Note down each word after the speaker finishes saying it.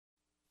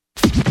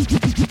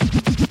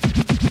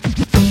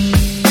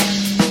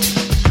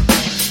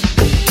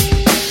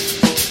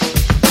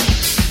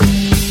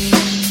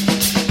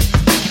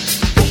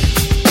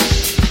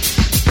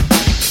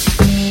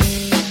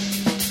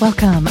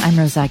Welcome, I'm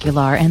Rose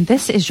Aguilar, and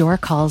this is Your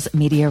Calls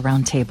Media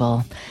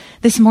Roundtable.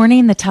 This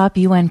morning, the top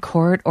UN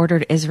court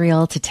ordered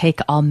Israel to take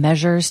all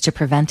measures to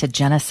prevent a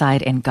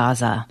genocide in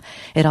Gaza.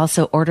 It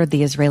also ordered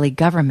the Israeli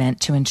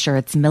government to ensure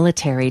its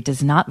military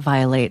does not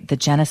violate the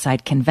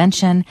Genocide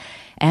Convention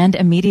and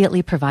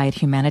immediately provide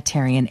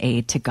humanitarian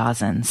aid to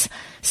Gazans.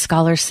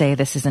 Scholars say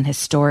this is an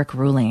historic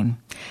ruling.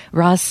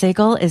 Raz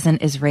Segal is an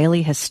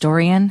Israeli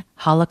historian,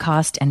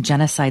 Holocaust and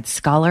genocide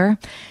scholar.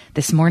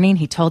 This morning,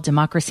 he told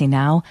Democracy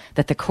Now!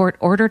 That the court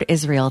ordered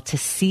Israel to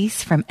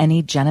cease from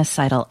any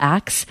genocidal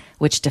acts,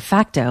 which de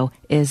facto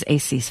is a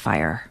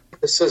ceasefire.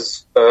 This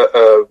is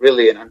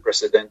really an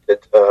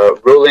unprecedented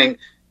ruling.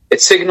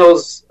 It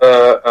signals,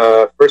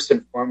 first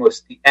and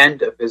foremost, the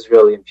end of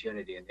Israeli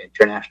impunity in the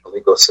international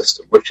legal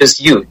system, which is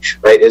huge,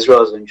 right? Israel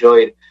has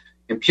enjoyed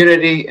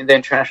impunity in the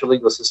international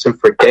legal system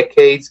for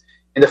decades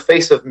in the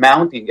face of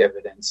mounting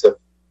evidence of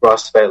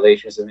gross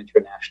violations of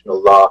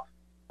international law,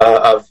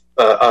 of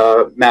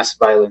mass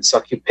violence,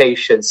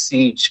 occupation,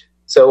 siege,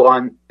 so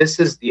on. This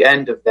is the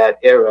end of that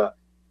era.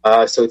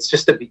 So it's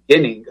just the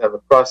beginning of a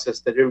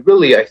process that it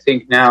really, I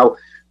think now,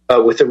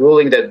 with a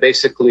ruling that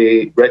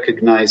basically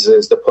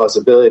recognizes the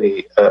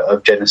plausibility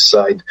of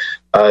genocide,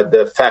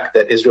 the fact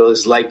that Israel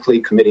is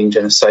likely committing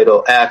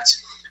genocidal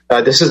acts.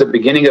 This is the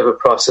beginning of a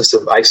process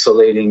of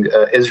isolating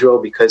Israel,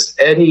 because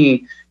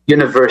any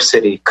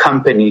university,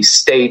 company,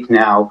 state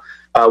now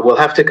will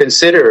have to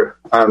consider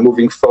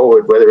moving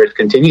forward whether it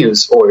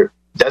continues or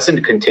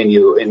doesn't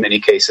continue, in many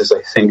cases,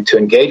 I think, to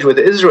engage with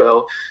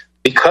Israel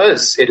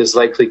because it is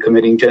likely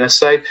committing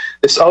genocide.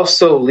 This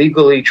also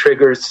legally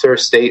triggers third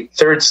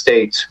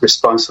state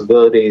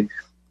responsibility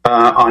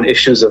on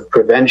issues of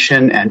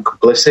prevention and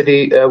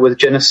complicity with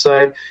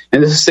genocide.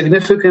 And this is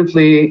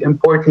significantly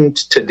important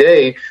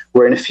today,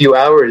 where in a few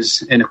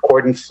hours in a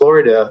court in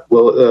Florida,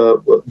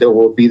 there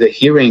will be the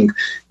hearing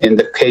in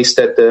the case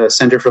that the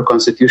Center for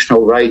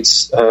Constitutional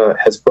Rights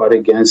has brought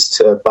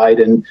against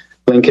Biden,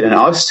 Blinken, and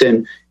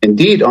Austin,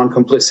 indeed on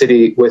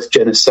complicity with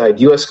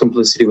genocide, U.S.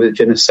 complicity with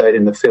genocide,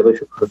 and the failure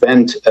to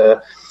prevent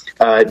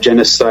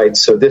genocide.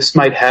 So this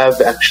might have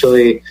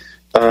actually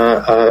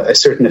a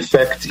certain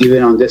effect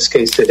even on this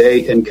case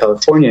today in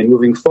California and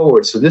moving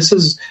forward. So this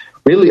is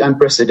really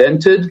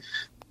unprecedented.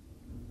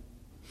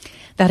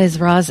 That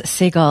is Raz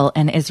Segal,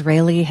 an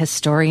Israeli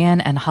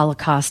historian and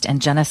Holocaust and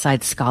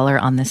genocide scholar,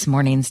 on this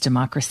morning's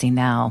Democracy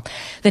Now!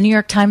 The New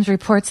York Times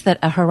reports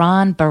that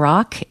Aharon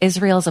Barak,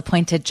 Israel's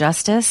appointed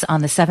justice on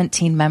the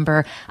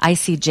 17-member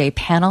ICJ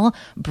panel,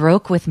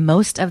 broke with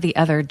most of the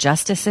other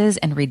justices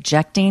in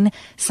rejecting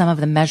some of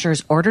the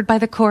measures ordered by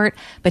the court,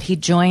 but he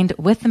joined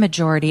with the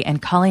majority in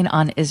calling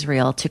on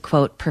Israel to,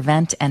 quote,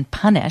 prevent and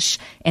punish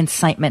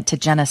incitement to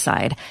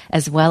genocide,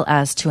 as well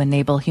as to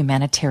enable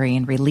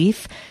humanitarian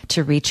relief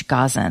to reach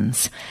Gaza.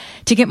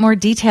 To get more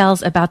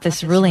details about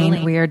this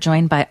ruling, we are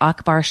joined by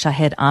Akbar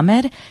Shahid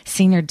Ahmed,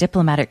 senior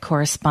diplomatic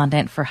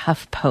correspondent for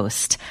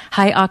HuffPost.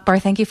 Hi, Akbar.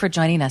 Thank you for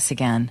joining us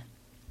again.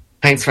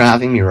 Thanks for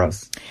having me,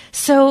 Rose.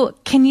 So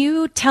can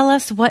you tell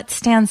us what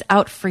stands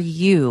out for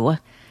you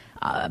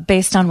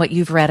based on what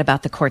you've read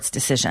about the court's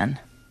decision?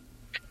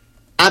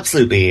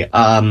 Absolutely.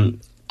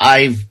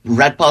 I've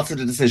read parts of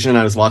the decision.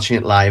 I was watching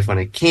it live when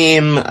it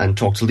came and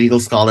talked to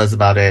legal scholars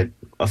about it,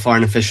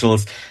 foreign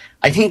officials.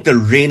 I think the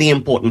really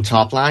important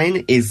top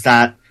line is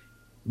that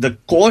the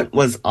court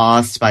was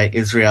asked by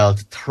Israel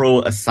to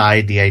throw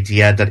aside the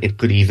idea that it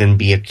could even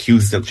be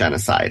accused of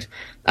genocide.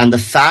 And the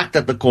fact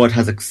that the court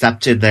has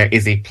accepted there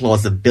is a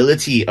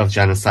plausibility of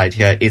genocide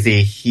here is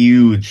a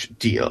huge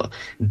deal.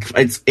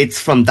 It's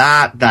from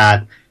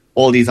that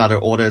all these other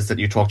orders that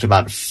you talked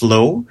about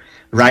flow,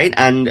 right?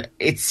 And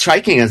it's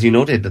striking, as you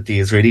noted, that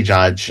the Israeli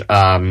judge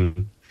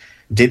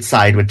did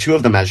side with two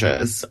of the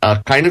measures,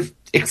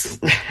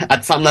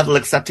 at some level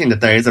accepting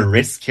that there is a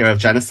risk here of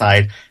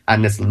genocide,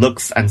 and this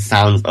looks and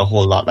sounds a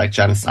whole lot like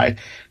genocide.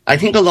 I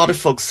think a lot of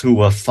folks who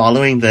were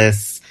following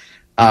this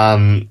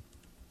are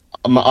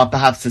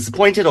perhaps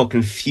disappointed or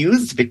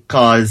confused,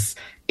 because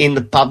in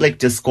the public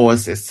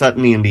discourse,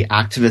 certainly in the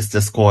activist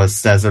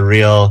discourse, there's a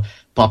real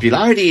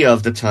popularity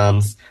of the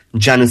terms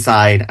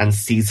genocide and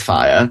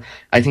ceasefire.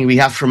 I think we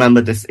have to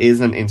remember this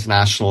is an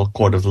international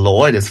court of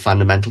law. It is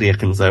fundamentally a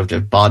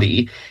conservative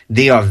body.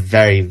 They are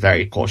very,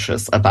 very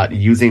cautious about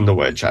using the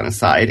word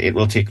genocide. It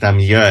will take them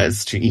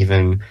years to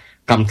even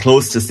come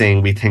close to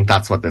saying we think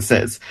that's what this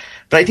is.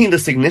 But I think the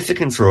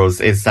significance,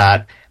 Rose, is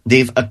that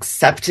they've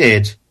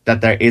accepted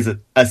that there is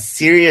a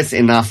serious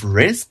enough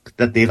risk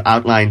that they've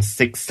outlined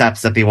 6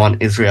 steps that they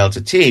want Israel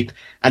to take.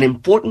 And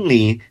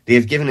importantly,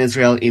 they've given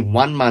Israel a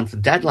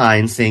 1-month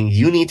deadline saying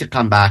you need to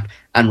come back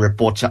and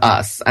report to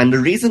us. And the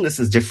reason this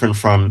is different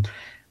from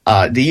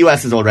the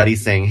U.S. is already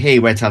saying, hey,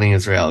 we're telling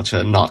Israel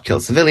to not kill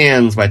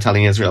civilians. We're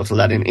telling Israel to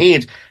let in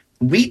aid.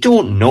 we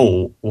don't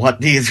know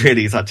what the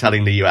Israelis are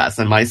telling the US,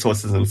 and my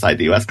sources inside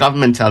the US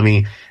government tell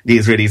me the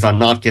Israelis are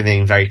not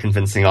giving very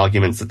convincing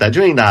arguments that they're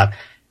doing that.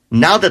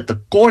 Now that the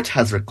court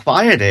has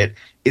required it,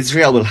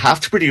 Israel will have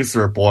to produce a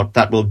report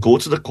that will go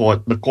to the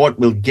court. The court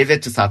will give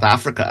it to South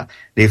Africa,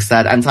 they've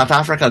said, and South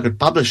Africa could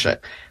publish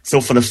it. So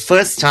for the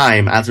first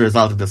time, as a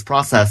result of this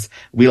process,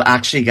 we'll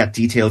actually get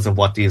details of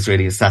what the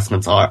Israeli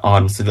assessments are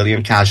on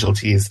civilian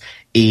casualties,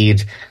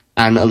 aid,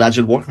 and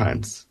alleged war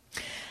crimes.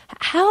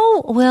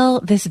 How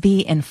will this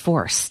be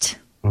enforced?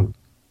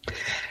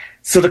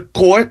 So the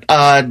court,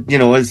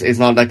 is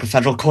not like a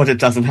federal court. It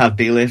doesn't have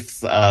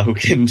bailiffs who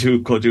can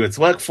go do its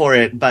work for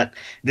it. But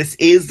this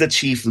is the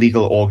chief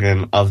legal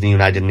organ of the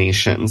United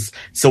Nations.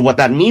 So what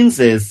that means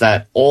is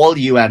that all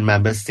UN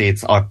member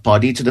states are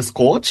party to this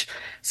court.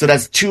 So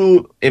there's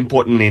two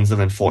important lanes of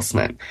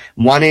enforcement.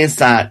 One is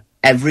that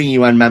every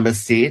UN member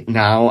state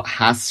now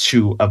has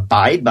to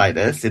abide by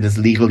this. It is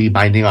legally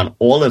binding on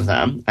all of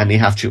them, and they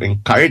have to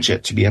encourage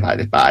it to be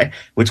abided by,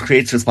 which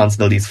creates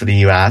responsibilities for the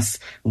US.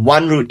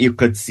 One route you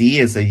could see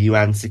is a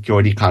UN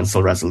Security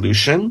Council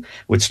resolution,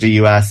 which the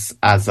US,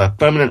 as a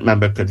permanent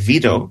member, could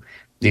veto.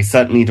 They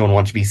certainly don't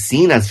want to be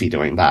seen as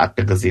vetoing that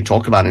because they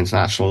talk about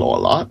international law a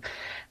lot.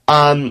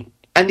 And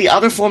the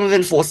other form of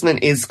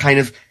enforcement is kind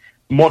of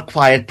more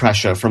quiet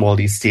pressure from all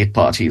these state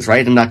parties,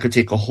 right? And that could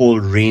take a whole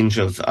range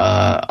of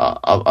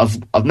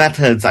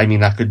methods. I mean,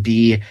 that could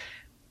be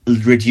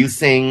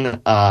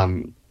reducing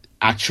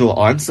actual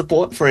arms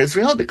support for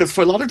Israel, because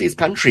for a lot of these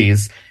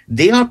countries,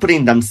 they are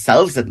putting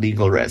themselves at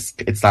legal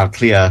risk, it's now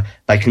clear,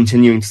 by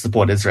continuing to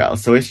support Israel.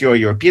 So if you're a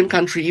European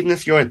country, even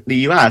if you're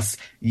the US,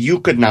 you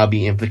could now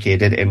be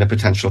implicated in the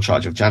potential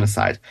charge of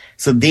genocide.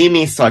 So they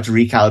may start to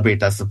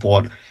recalibrate their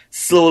support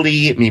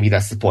slowly, maybe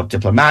their support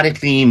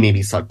diplomatically,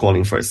 maybe start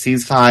calling for a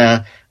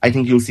ceasefire. I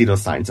think you'll see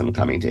those signs in the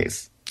coming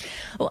days.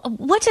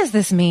 What does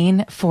this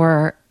mean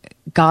for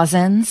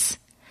Gazans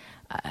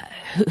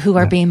who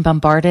are being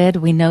bombarded?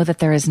 We know that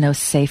there is no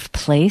safe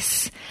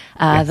place.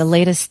 Yes. The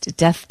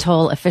latest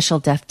official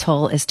death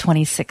toll is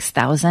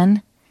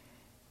 26,000.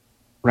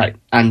 Right.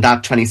 And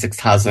that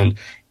 26,000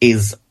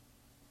 is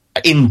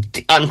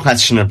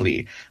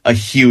unquestionably a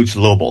huge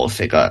lowball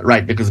figure,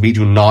 right? Because we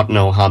do not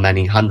know how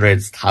many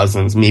hundreds,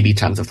 thousands, maybe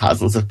tens of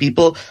thousands of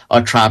people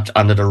are trapped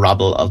under the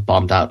rubble of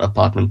bombed out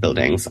apartment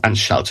buildings and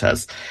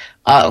shelters.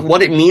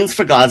 What it means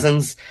for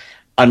Gazans,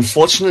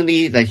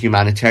 unfortunately, the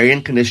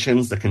humanitarian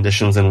conditions, the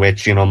conditions in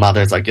which,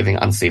 mothers are giving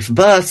unsafe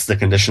births, the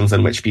conditions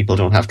in which people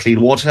don't have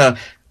clean water,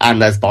 and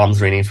there's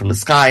bombs raining from the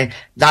sky,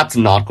 that's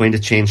not going to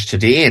change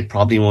today. It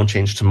probably won't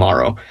change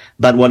tomorrow.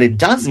 But what it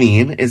does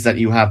mean is that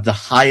you have the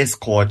highest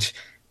court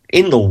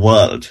in the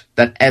world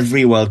that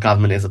every world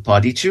government is a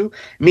party to,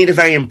 made a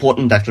very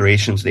important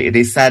declaration today.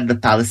 They said the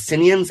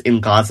Palestinians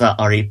in Gaza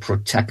are a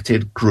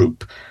protected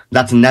group.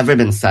 That's never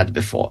been said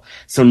before.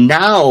 So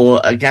now,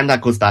 again,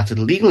 that goes back to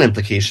the legal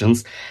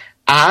implications.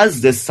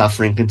 As this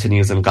suffering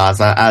continues in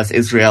Gaza, as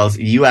Israel's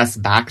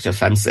US-backed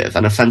offensive,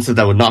 an offensive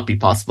that would not be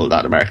possible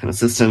without American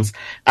assistance,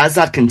 as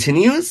that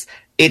continues,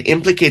 it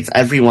implicates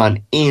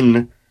everyone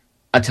in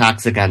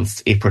attacks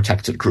against a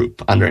protected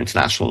group under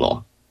international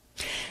law.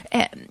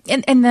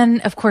 And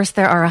then, of course,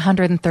 there are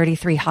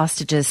 133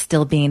 hostages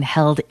still being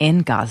held in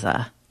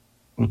Gaza.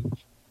 Mm-hmm.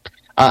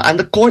 And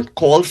the court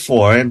called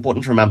for,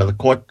 important to remember, the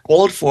court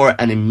called for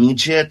an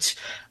immediate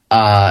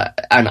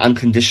and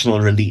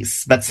unconditional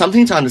release. But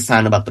something to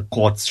understand about the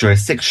court's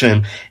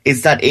jurisdiction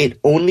is that it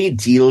only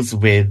deals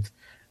with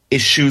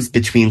issues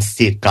between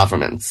state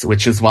governments,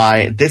 which is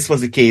why this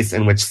was a case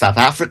in which South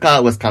Africa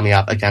was coming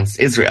up against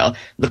Israel.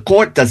 The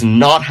court does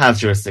not have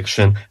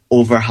jurisdiction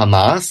over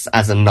Hamas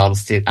as a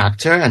non-state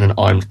actor and an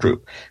armed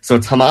group. So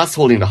it's Hamas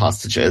holding the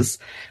hostages.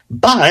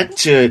 But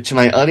to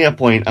my earlier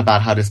point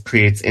about how this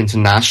creates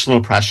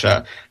international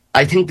pressure,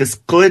 I think this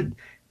could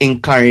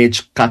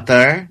encourage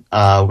Qatar,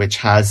 which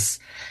has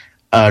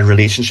a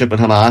relationship with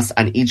Hamas,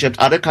 and Egypt,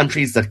 other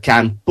countries that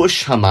can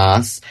push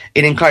Hamas.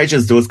 It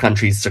encourages those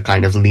countries to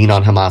kind of lean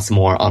on Hamas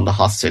more on the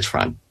hostage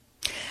front.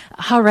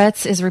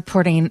 Haaretz is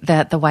reporting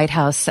that the White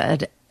House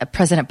said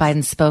President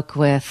Biden spoke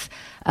with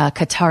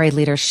Qatari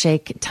leader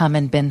Sheikh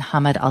Tamim bin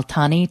Hamad Al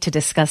Thani to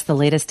discuss the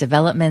latest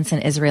developments in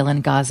Israel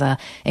and Gaza,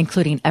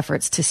 including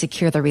efforts to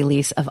secure the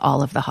release of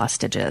all of the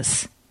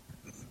hostages.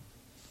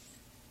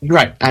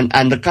 Right.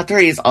 And the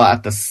Qataris are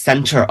at the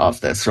center of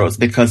this, Rose,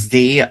 because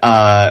they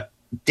are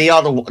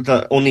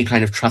the only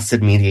kind of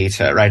trusted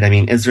mediator, right? I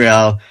mean,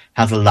 Israel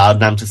has allowed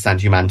them to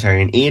send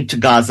humanitarian aid to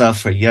Gaza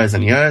for years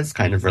and years,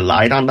 kind of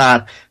relied on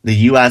that. The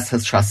US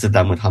has trusted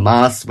them with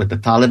Hamas, with the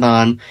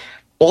Taliban.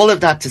 All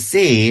of that to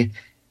say,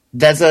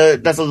 there's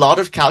a lot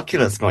of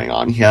calculus going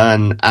on here,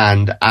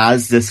 and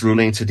as this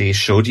ruling today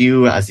showed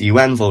you, as the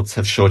UN votes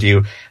have showed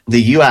you,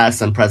 the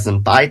US and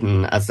President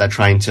Biden, as they're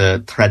trying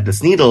to thread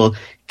this needle,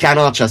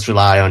 cannot just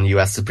rely on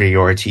US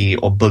superiority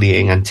or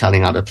bullying and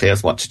telling other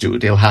players what to do.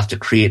 They'll have to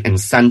create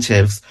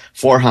incentives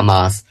for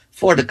Hamas,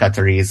 for the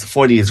Qataris,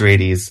 for the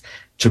Israelis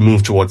to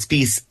move towards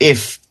peace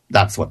if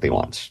that's what they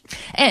want.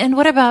 And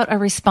what about a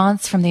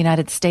response from the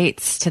United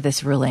States to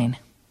this ruling?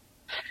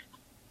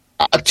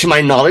 To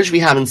my knowledge, we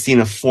haven't seen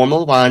a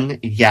formal one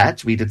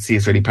yet. We did see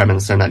Israeli Prime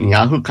Minister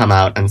Netanyahu come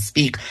out and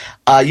speak.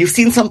 You've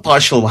seen some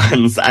partial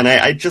ones, and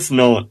I just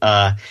note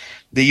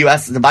the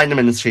Biden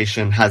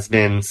administration has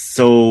been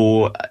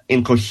so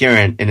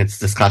incoherent in its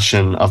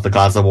discussion of the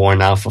Gaza war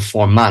now for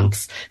 4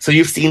 months. So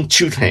you've seen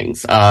two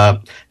things. The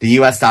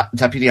U.S.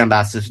 Deputy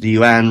Ambassador to the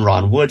UN,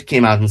 Ron Wood,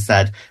 came out and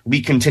said,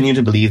 we continue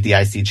to believe the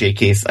ICJ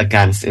case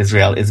against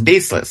Israel is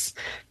baseless.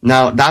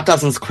 Now, that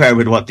doesn't square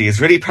with what the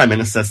Israeli Prime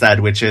Minister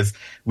said, which is,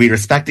 we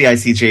respect the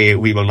ICJ,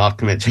 we will not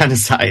commit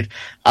genocide.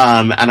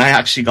 And I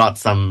actually got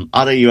some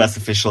other US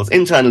officials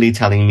internally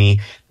telling me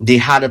they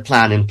had a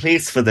plan in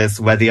place for this,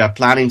 where they are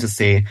planning to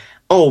say,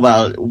 oh,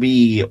 well,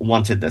 we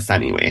wanted this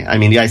anyway. I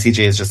mean, the ICJ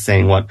is just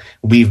saying what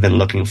we've been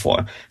looking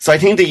for. So I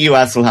think the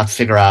US will have to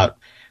figure out,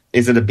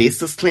 is it a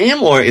baseless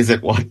claim, or is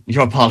it what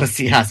your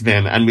policy has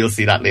been? And we'll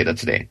see that later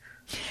today.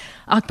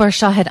 Akbar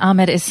Shahid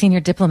Ahmed is senior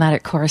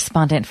diplomatic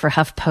correspondent for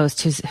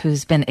HuffPost,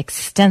 who's been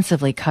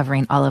extensively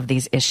covering all of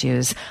these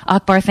issues.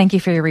 Akbar, thank you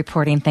for your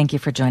reporting. Thank you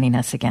for joining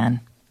us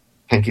again.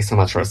 Thank you so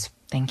much, Rose.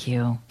 Thank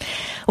you.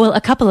 Well,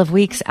 a couple of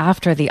weeks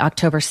after the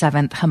October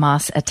 7th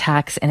Hamas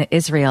attacks in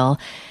Israel,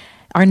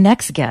 our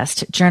next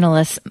guest,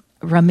 journalist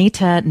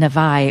Ramita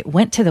Navai,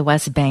 went to the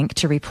West Bank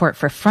to report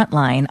for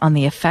Frontline on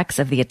the effects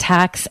of the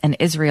attacks and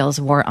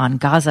Israel's war on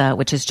Gaza,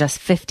 which is just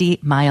 50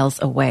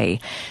 miles away.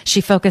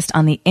 She focused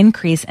on the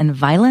increase in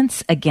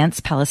violence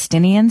against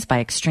Palestinians by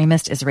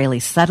extremist Israeli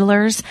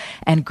settlers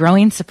and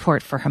growing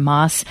support for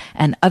Hamas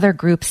and other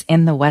groups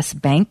in the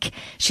West Bank.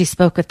 She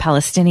spoke with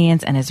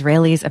Palestinians and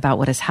Israelis about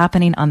what is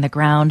happening on the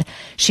ground.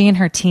 She and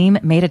her team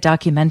made a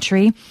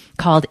documentary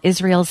called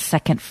Israel's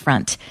Second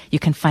Front. You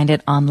can find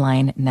it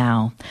online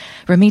now.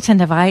 Ramita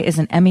Navai is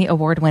an Emmy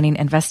Award-winning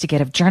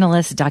investigative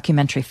journalist,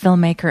 documentary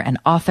filmmaker, and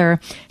author.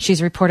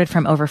 She's reported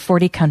from over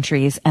 40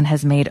 countries and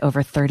has made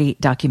over 30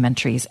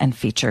 documentaries and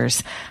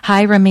features.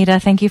 Hi, Ramita.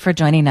 Thank you for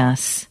joining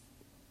us.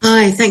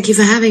 Hi, thank you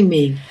for having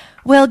me.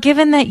 Well,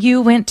 given that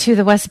you went to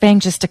the West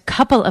Bank just a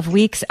couple of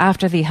weeks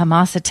after the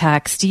Hamas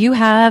attacks, do you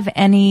have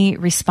any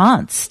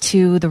response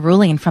to the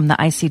ruling from the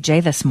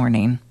ICJ this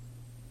morning?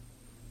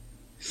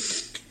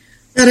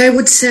 That I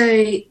would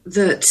say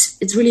that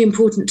it's really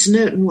important to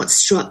note, and what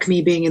struck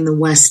me being in the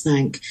West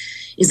Bank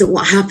is that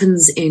what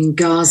happens in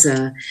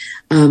Gaza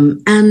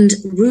and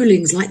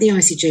rulings like the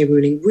ICJ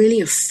ruling really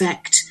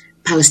affect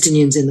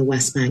Palestinians in the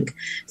West Bank.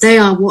 They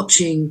are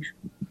watching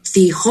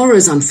the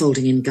horrors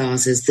unfolding in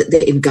Gaza,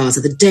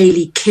 the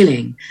daily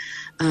killing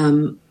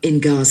in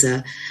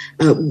Gaza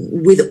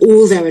with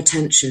all their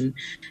attention.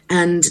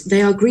 And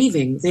they are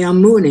grieving, they are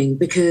mourning,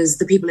 because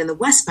the people in the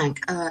West Bank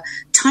are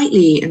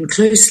tightly and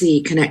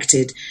closely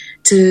connected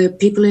to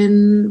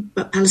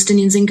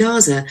Palestinians in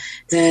Gaza,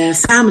 their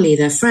family,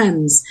 their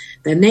friends,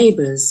 their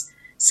neighbors.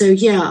 So,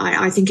 yeah,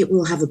 I think it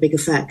will have a big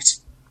effect.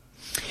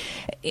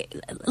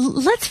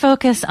 Let's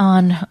focus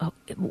on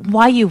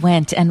why you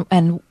went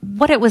and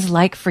what it was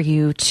like for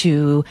you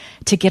to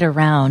get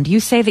around. You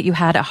say that you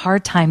had a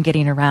hard time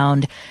getting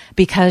around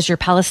because your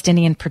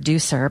Palestinian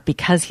producer,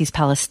 because he's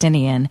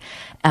Palestinian,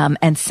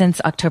 and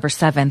since October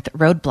 7th,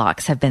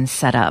 roadblocks have been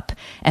set up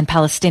and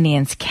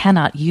Palestinians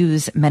cannot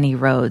use many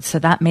roads. So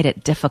that made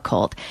it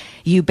difficult.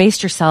 You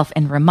based yourself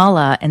in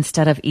Ramallah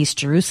instead of East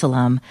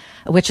Jerusalem,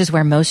 which is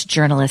where most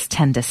journalists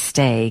tend to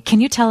stay. Can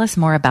you tell us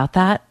more about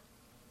that?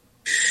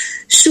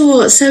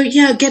 Sure. So,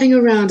 yeah, getting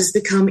around has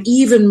become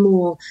even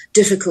more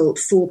difficult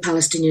for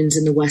Palestinians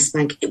in the West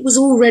Bank. It was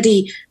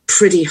already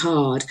pretty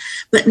hard.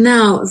 But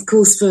now, of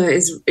course, for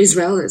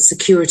Israel, it's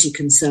security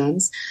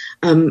concerns.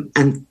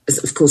 And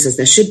of course, as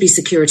there should be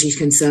security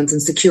concerns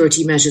and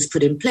security measures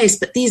put in place.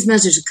 But these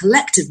measures are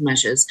collective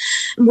measures.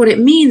 And what it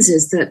means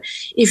is that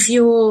if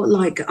you're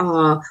like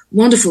our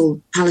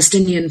wonderful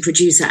Palestinian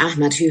producer,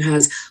 Ahmed, who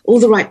has all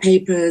the right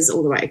papers,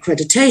 all the right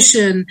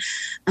accreditation,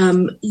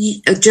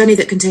 a journey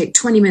that can take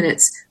 20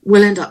 minutes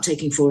will end up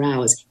taking 4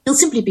 hours. He'll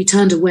simply be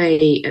turned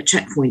away at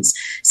checkpoints.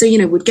 So,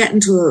 would get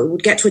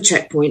to a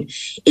checkpoint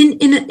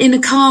in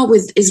a car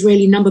with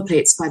Israeli number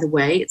plates, by the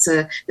way. It's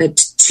a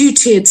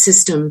two-tiered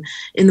system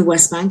in the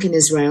West Bank and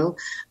Israel,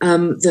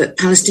 that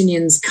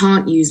Palestinians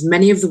can't use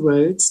many of the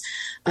roads.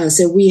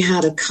 So we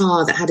had a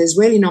car that had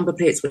Israeli number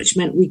plates, which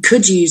meant we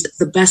could use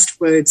the best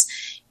roads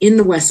in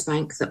the West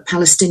Bank that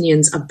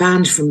Palestinians are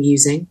banned from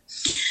using.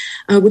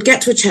 Would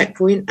get to a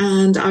checkpoint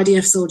and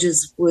IDF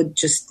soldiers would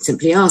just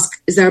simply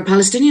ask, is there a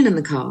Palestinian in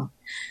the car?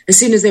 As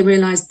soon as they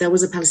realized there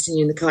was a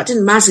Palestinian in the car, it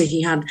didn't matter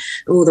he had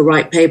all the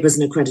right papers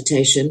and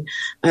accreditation,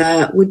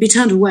 would be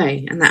turned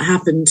away. And that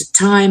happened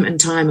time and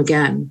time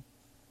again.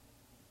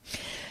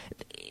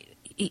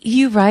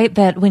 You write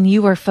that when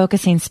you were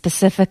focusing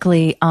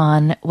specifically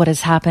on what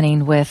is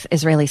happening with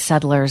Israeli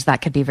settlers,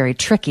 that could be very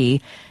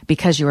tricky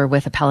because you were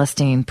with a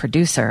Palestinian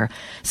producer.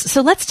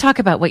 So let's talk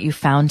about what you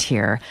found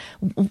here.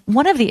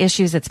 One of the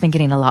issues that's been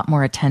getting a lot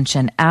more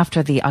attention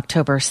after the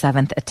October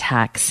 7th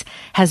attacks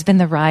has been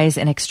the rise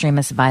in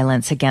extremist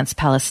violence against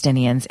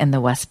Palestinians in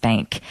the West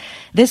Bank.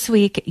 This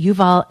week,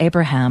 Yuval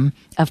Abraham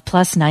of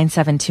Plus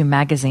 972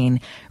 magazine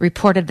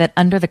reported that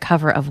under the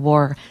cover of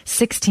war,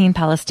 16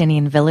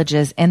 Palestinian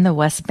villages in the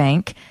West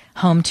Bank,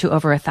 home to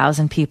over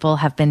 1,000 people,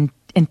 have been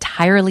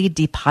entirely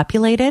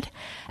depopulated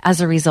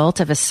as a result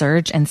of a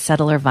surge in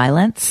settler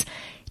violence.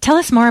 Tell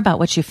us more about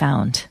what you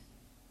found.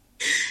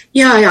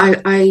 Yeah,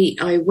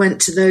 I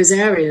went to those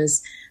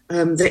areas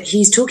that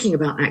he's talking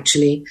about,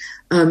 actually,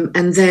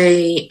 and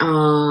they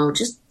are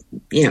just,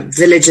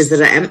 villages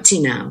that are empty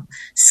now,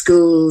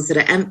 schools that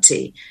are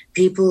empty.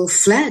 People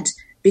fled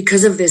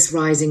because of this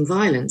rising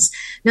violence.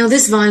 Now,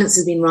 this violence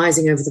has been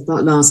rising over the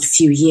last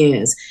few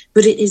years,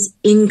 but it is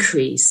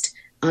increased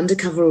under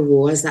cover of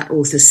war, as that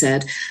author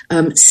said,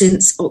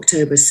 since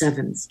October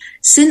 7th.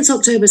 Since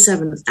October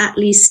 7th, at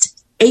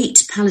least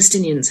 8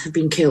 Palestinians have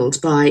been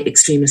killed by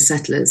extremist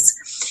settlers.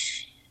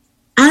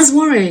 As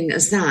worrying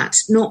as that,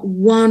 not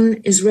one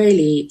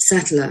Israeli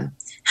settler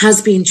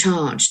has been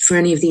charged for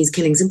any of these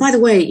killings. And by the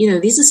way,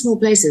 these are small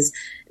places.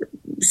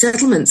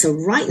 Settlements are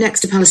right next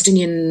to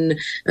Palestinian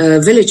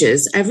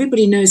villages.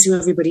 Everybody knows who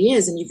everybody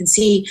is, and you can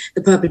see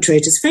the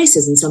perpetrators'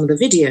 faces in some of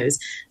the videos.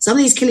 Some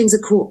of these killings are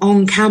caught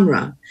on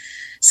camera.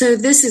 So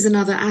this is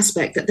another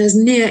aspect, that there's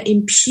near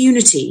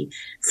impunity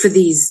for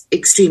these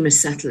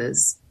extremist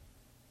settlers.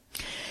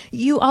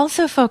 You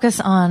also focus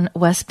on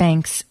West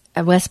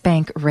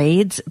Bank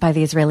raids by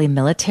the Israeli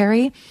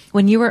military.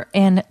 When you were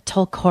in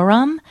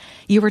Tulkarm,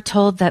 you were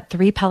told that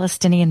 3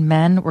 Palestinian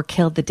men were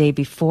killed the day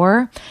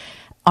before.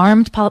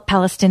 Armed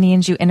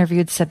Palestinians you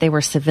interviewed said they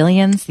were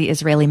civilians. The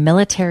Israeli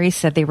military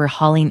said they were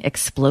hauling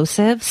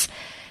explosives.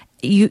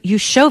 You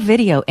show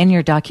video in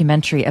your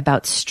documentary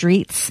about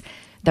streets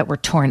that were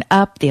torn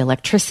up, the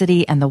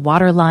electricity and the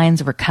water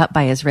lines were cut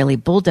by Israeli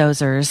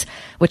bulldozers,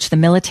 which the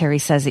military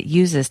says it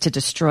uses to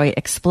destroy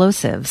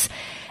explosives.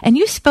 And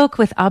you spoke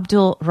with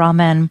Abdul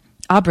Rahman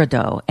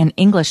Abrado, an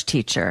English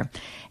teacher.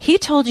 He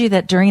told you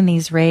that during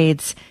these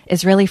raids,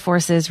 Israeli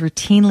forces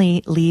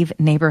routinely leave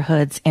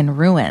neighborhoods in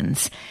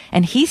ruins.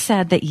 And he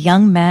said that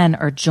young men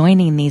are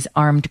joining these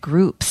armed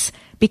groups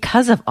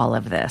because of all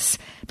of this,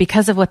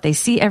 because of what they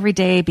see every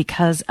day,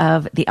 because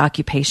of the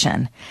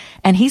occupation.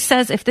 And he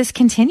says if this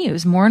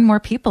continues, more and more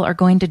people are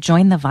going to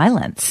join the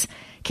violence.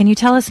 Can you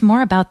tell us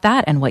more about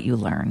that and what you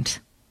learned?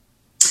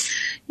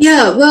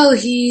 Yeah, well,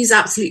 he's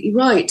absolutely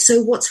right.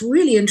 So what's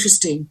really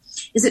interesting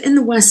is that in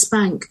the West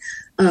Bank,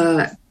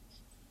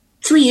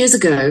 3 years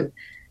ago,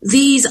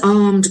 these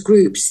armed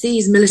groups,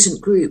 these militant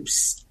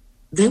groups,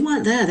 they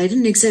weren't there. They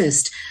didn't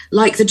exist.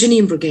 Like the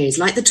Jenin brigades,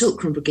 like the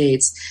Tulkarm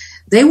brigades.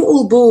 They were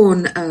all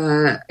born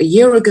a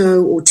year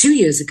ago or 2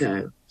 years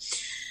ago.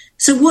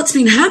 So what's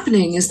been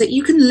happening is that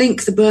you can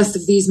link the birth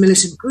of these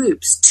militant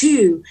groups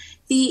to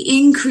the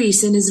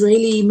increase in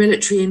Israeli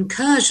military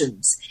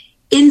incursions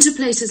into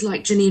places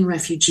like Jenin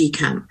refugee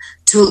camp,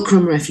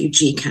 Tulkarm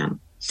refugee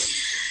camp.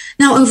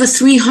 Now, over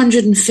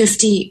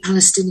 350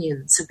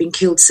 Palestinians have been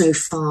killed so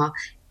far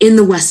in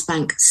the West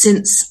Bank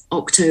since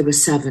October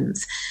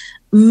 7th.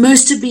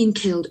 Most have been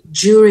killed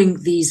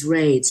during these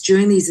raids,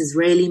 during these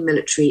Israeli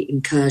military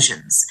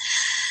incursions.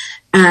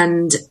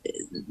 And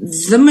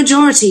the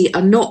majority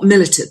are not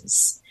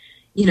militants.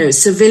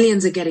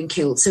 Civilians are getting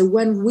killed. So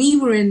when we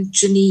were in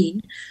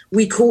Jenin,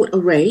 we caught a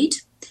raid.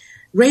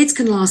 Raids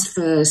can last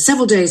for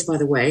several days, by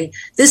the way.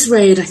 This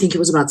raid, I think it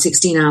was about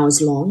 16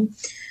 hours long.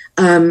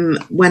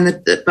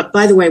 But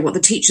by the way, what the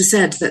teacher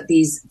said, that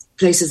these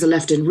places are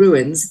left in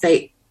ruins,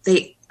 they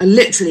are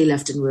literally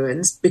left in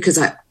ruins, because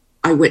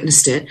I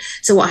witnessed it.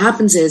 So what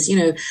happens is,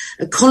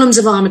 columns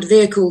of armored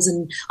vehicles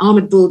and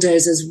armored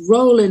bulldozers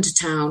roll into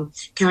town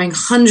carrying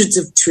hundreds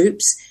of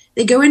troops.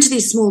 They go into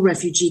these small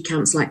refugee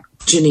camps like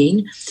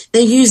Jenin.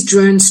 They use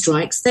drone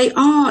strikes. They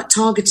are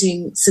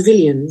targeting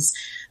civilians.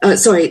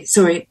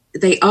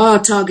 They are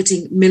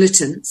targeting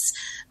militants.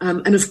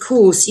 And of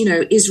course,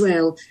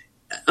 Israel,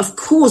 of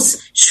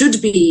course, should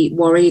be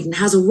worried and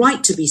has a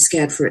right to be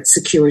scared for its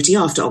security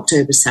after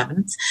October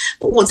 7th.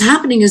 But what's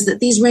happening is that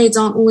these raids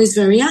aren't always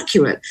very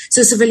accurate.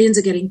 So civilians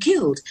are getting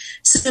killed.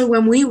 So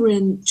when we were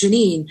in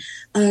Jenin,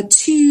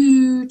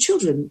 2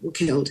 children were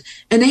killed,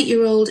 an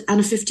 8-year-old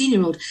and a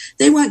 15-year-old.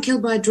 They weren't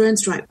killed by a drone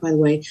strike, by the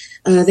way.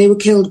 They were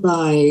killed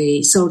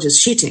by soldiers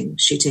shooting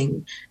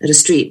at a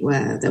street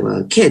where there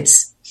were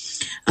kids.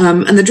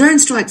 And the drone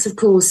strikes, of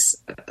course,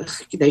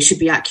 they should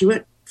be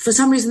accurate. For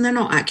some reason, they're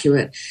not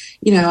accurate.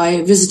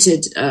 I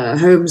visited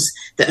homes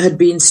that had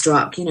been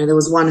struck. There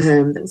was one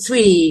home, there were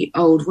 3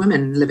 old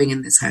women living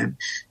in this home,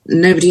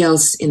 nobody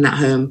else in that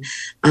home.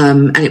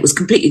 And it was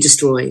completely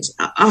destroyed,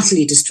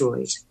 utterly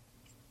destroyed.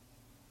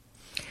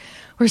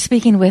 We're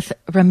speaking with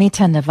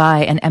Ramita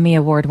Navai, an Emmy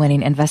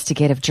Award-winning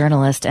investigative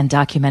journalist and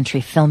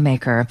documentary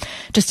filmmaker.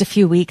 Just a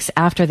few weeks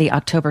after the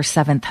October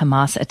 7th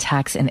Hamas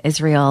attacks in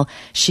Israel,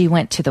 she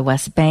went to the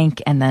West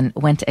Bank and then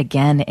went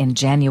again in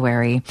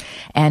January.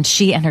 And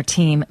she and her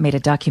team made a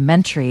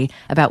documentary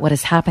about what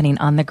is happening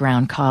on the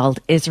ground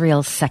called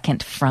Israel's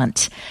Second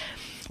Front.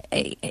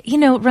 You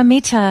know,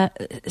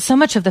 Ramita, so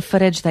much of the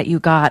footage that you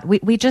got,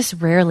 we just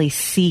rarely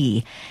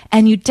see,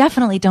 and you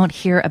definitely don't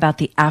hear about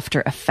the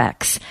after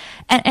effects.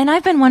 And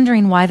I've been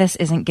wondering why this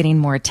isn't getting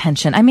more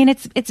attention. I mean,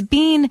 it's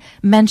being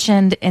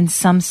mentioned in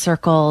some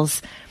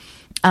circles.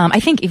 I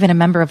think even a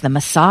member of the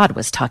Mossad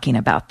was talking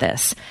about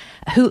this,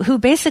 who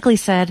basically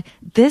said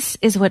this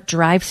is what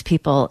drives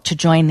people to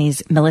join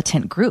these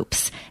militant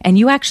groups. And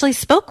you actually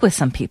spoke with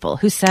some people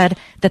who said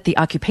that the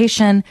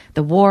occupation,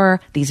 the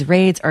war, these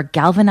raids are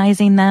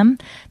galvanizing them.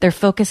 Their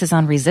focus is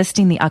on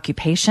resisting the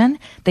occupation.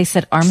 They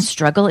said armed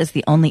struggle is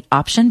the only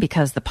option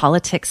because the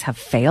politics have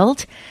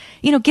failed.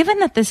 You know, given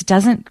that this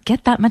doesn't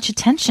get that much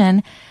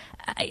attention,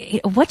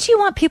 what do you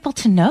want people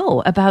to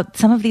know about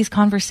some of these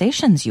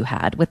conversations you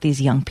had with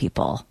these young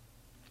people?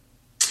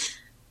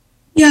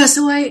 Yeah,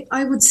 so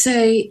I would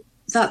say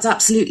that's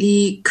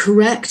absolutely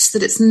correct,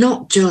 that it's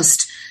not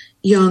just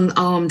young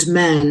armed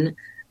men,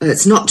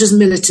 it's not just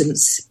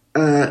militants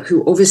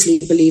who obviously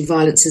believe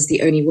violence is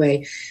the only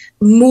way.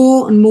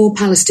 More and more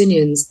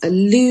Palestinians are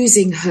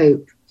losing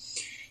hope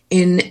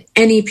in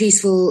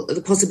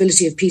the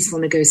possibility of peaceful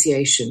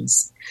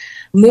negotiations.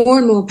 More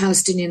and more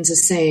Palestinians are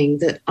saying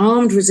that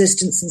armed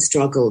resistance and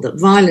struggle, that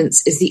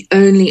violence is the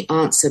only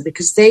answer,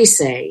 because they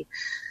say,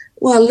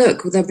 well,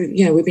 look,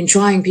 we've been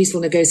trying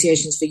peaceful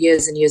negotiations for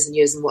years and years and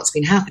years, and what's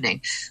been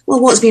happening? Well,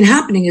 what's been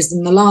happening is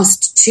in the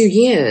last 2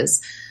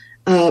 years,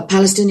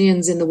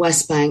 Palestinians in the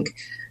West Bank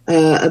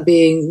are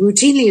being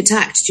routinely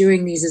attacked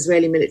during these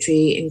Israeli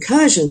military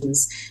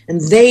incursions,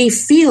 and they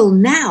feel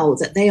now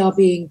that they are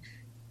being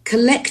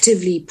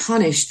collectively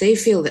punished. They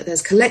feel that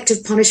there's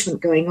collective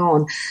punishment going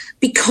on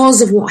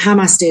because of what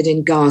Hamas did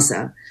in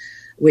Gaza,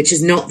 which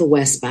is not the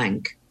West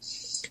Bank.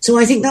 So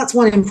I think that's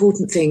one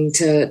important thing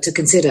to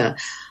consider.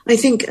 I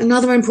think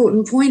another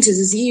important point is,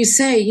 as you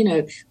say,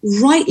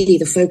 rightly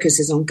the focus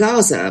is on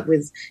Gaza,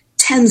 with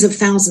tens of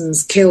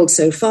thousands killed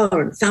so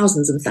far and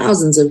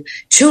thousands of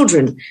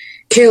children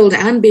killed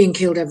and being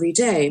killed every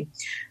day.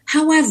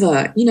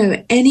 However,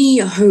 any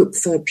hope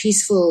for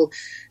peaceful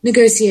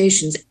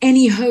negotiations,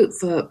 any hope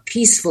for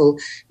peaceful,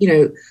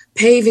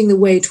 paving the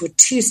way to a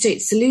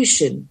two-state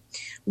solution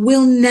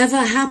will never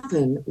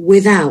happen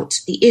without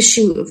the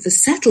issue of the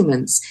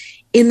settlements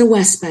in the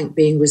West Bank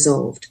being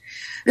resolved.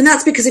 And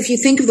that's because if you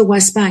think of the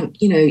West Bank,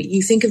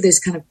 you think of this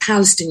kind of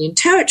Palestinian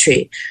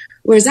territory,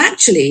 whereas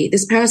actually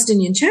this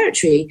Palestinian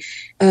territory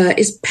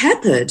is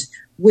peppered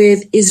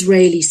with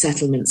Israeli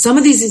settlements. Some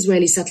of these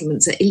Israeli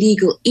settlements are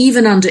illegal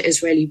even under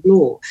Israeli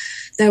law.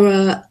 There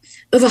are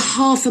over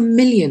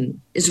 500,000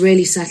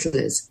 Israeli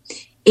settlers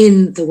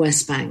in the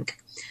West Bank.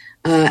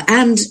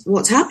 And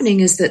what's happening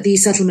is that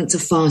these settlements are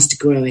fast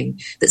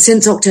growing, that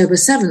since October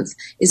 7th,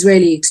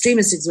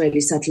 extremist Israeli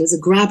settlers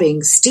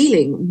are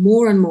stealing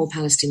more and more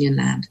Palestinian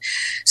land.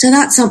 So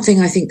that's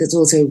something I think that's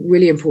also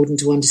really important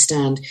to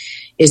understand,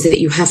 is that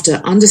you have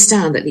to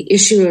understand that the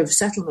issue of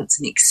settlements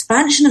and the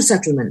expansion of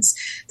settlements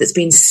that's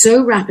been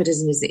so rapid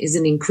and is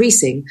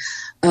increasing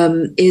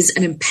is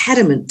an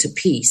impediment to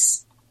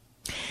peace.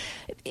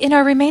 In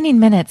our remaining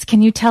minutes,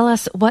 can you tell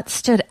us what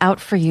stood out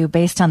for you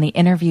based on the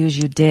interviews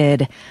you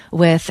did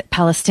with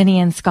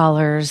Palestinian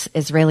scholars,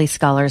 Israeli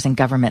scholars, and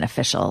government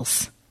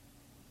officials?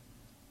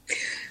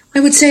 I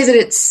would say that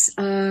it's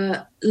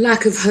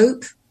lack of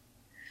hope.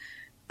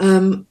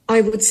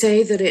 I would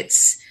say that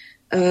it's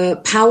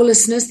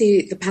powerlessness.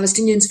 The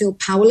Palestinians feel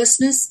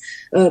powerless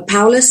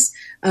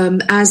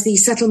as the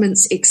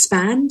settlements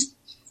expand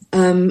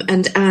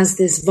and as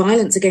this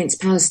violence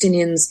against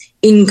Palestinians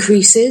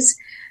increases.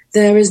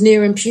 There is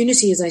near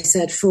impunity, as I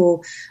said, for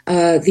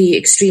the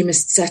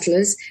extremist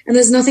settlers, and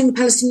there's nothing the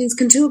Palestinians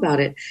can do about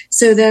it.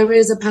 So there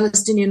is a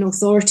Palestinian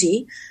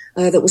Authority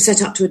that was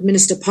set up to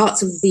administer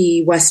parts of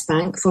the West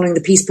Bank following the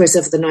peace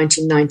process of the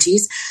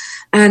 1990s,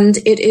 and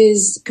it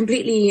is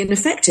completely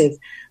ineffective,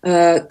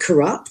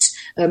 corrupt.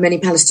 Many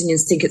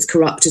Palestinians think it's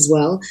corrupt as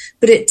well,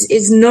 but it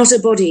is not a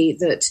body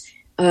that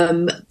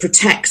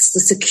protects the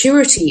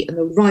security and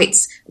the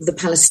rights of the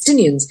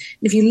Palestinians.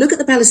 And if you look at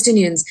the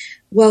Palestinians,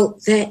 well,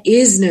 there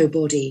is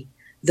nobody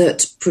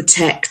that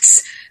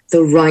protects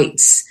the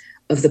rights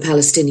of the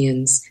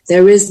Palestinians.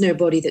 There is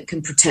nobody that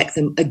can protect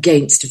them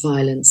against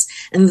violence.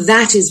 And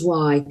that is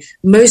why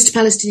most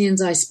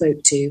Palestinians I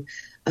spoke to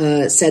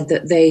said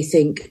that they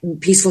think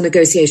peaceful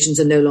negotiations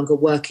are no longer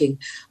working.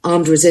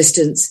 Armed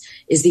resistance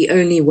is the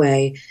only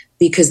way,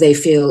 because they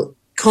feel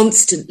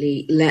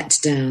constantly let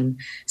down.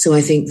 So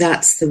I think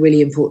that's the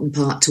really important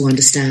part to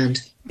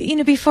understand.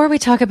 Before we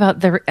talk about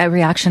the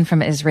reaction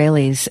from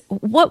Israelis,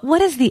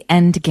 what is the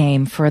end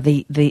game for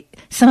the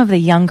some of the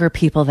younger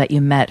people that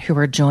you met who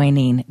are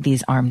joining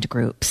these armed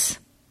groups?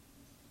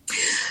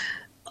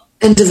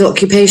 End of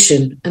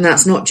occupation, and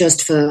that's not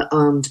just for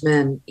armed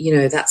men,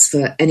 that's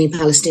for any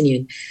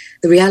Palestinian.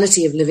 The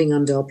reality of living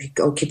under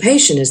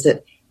occupation is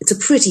that it's a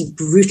pretty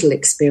brutal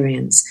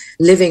experience,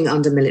 living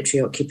under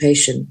military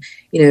occupation.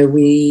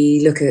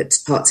 We look at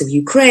parts of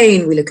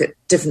Ukraine, we look at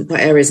different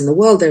areas in the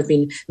world, there have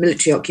been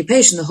military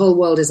occupation, the whole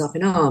world is up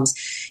in arms.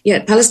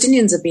 Yet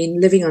Palestinians have been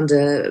living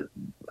under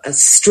a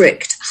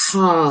strict,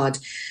 hard,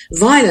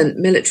 violent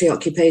military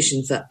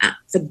occupation for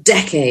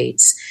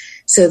decades.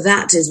 So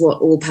that is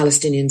what all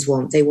Palestinians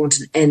want. They want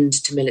an end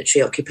to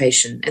military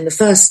occupation in the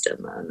first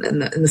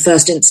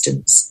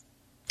instance.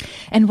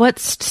 And what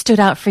stood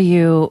out for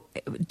you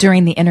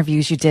during the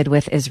interviews you did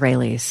with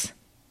Israelis?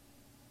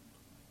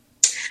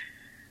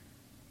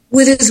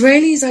 With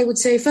Israelis, I would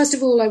say, first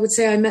of all, I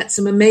met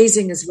some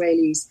amazing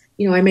Israelis.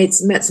 I met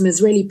some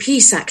Israeli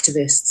peace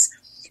activists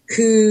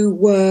who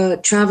were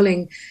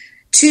traveling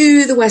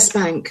to the West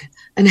Bank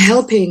and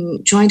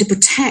trying to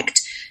protect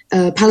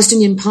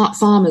Palestinian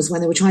farmers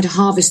when they were trying to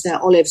harvest their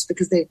olives,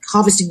 because they're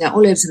harvesting their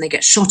olives and they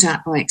get shot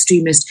at by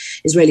extremist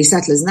Israeli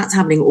settlers. And that's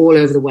happening all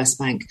over the West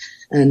Bank.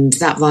 And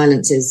that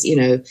violence is,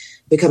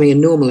 becoming a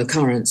normal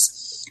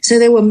occurrence. So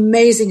they were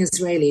amazing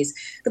Israelis.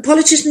 The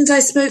politicians I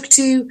spoke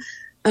to,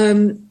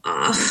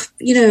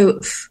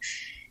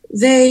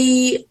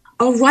 they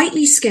are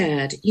rightly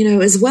scared,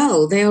 as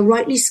well. They are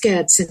rightly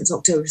scared since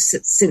October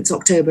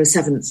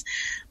 7th,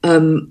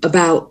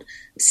 about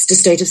the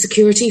state of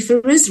security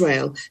for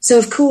Israel. So,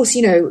 of course,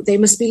 they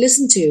must be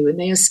listened to and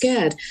they are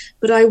scared.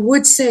 But I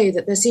would say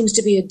that there seems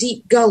to be a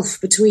deep gulf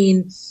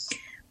between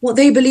what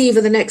they believe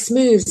are the next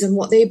moves and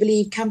what they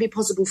believe can be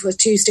possible for a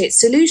two-state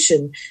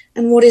solution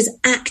and what is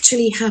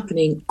actually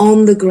happening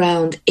on the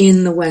ground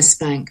in the West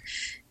Bank.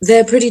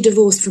 They're pretty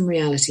divorced from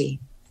reality.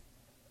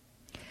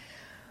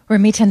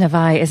 Ramita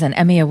Navai is an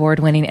Emmy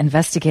Award-winning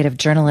investigative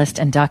journalist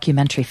and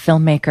documentary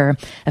filmmaker.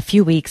 A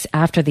few weeks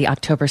after the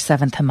October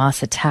 7th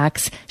Hamas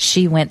attacks,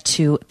 she went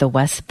to the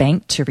West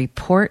Bank to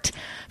report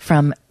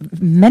from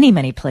many,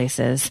 many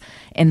places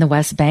in the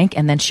West Bank,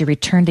 and then she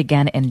returned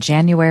again in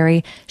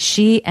January.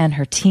 She and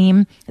her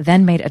team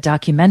then made a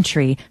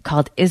documentary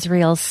called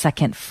Israel's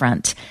Second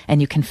Front,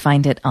 and you can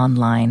find it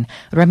online.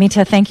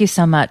 Ramita, thank you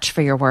so much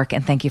for your work,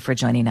 and thank you for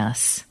joining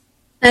us.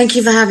 Thank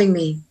you for having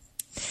me.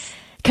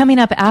 Coming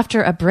up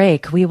after a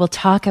break, we will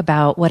talk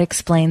about what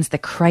explains the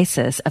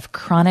crisis of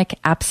chronic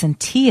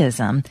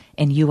absenteeism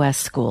in U.S.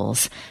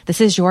 schools. This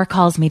is Your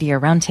Calls Media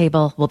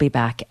Roundtable. We'll be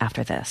back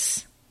after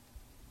this.